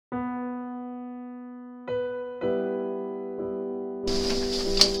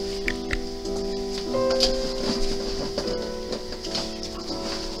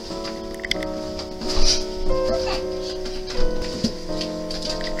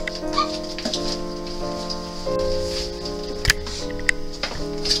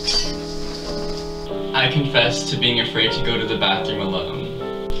confess to being afraid to go to the bathroom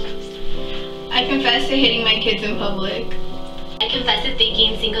alone. I confess to hating my kids in public. I confess to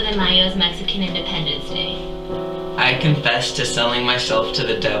thinking Cinco de Mayo is Mexican Independence Day. I confess to selling myself to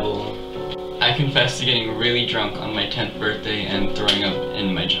the devil. I confess to getting really drunk on my 10th birthday and throwing up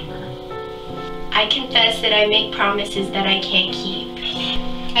in my jumper. I confess that I make promises that I can't keep.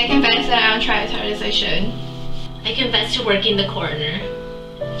 I confess that I don't try as hard as I should. I confess to working the corner.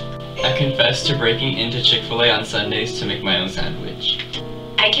 I confess to breaking into Chick-fil-A on Sundays to make my own sandwich.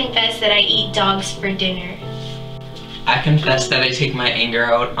 I confess that I eat dogs for dinner. I confess that I take my anger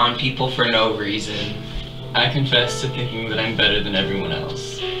out on people for no reason. I confess to thinking that I'm better than everyone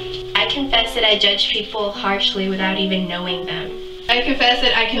else. I confess that I judge people harshly without even knowing them. I confess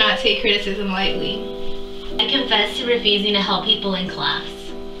that I cannot take criticism lightly. I confess to refusing to help people in class.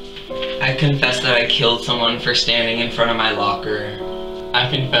 I confess that I killed someone for standing in front of my locker. I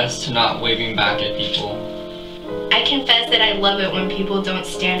confess to not waving back at people. I confess that I love it when people don't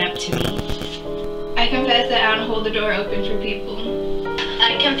stand up to me. I confess that I don't hold the door open for people.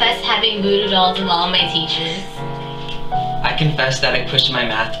 I confess having voodoo dolls of all my teachers. I confess that I pushed my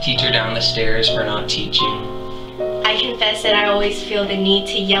math teacher down the stairs for not teaching. I confess that I always feel the need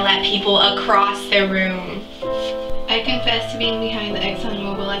to yell at people across the room. I confess to being behind the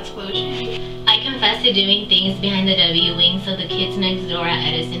ExxonMobil explosion. I confess to doing things behind the W wing so the kids next door at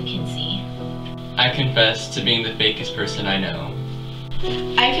Edison can see. I confess to being the fakest person I know.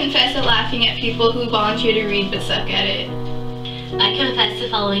 I confess to laughing at people who volunteer to read but suck at it. I confess to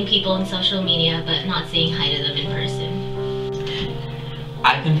following people on social media but not saying hi to them in person.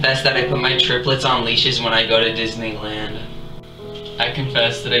 I confess that I put my triplets on leashes when I go to Disneyland. I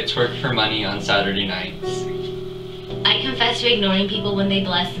confess that I twerk for money on Saturday nights. I confess to ignoring people when they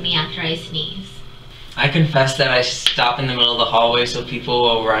bless me after I sneeze. I confess that I stop in the middle of the hallway so people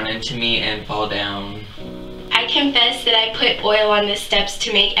will run into me and fall down. I confess that I put oil on the steps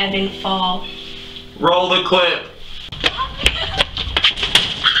to make Evan fall. Roll the clip!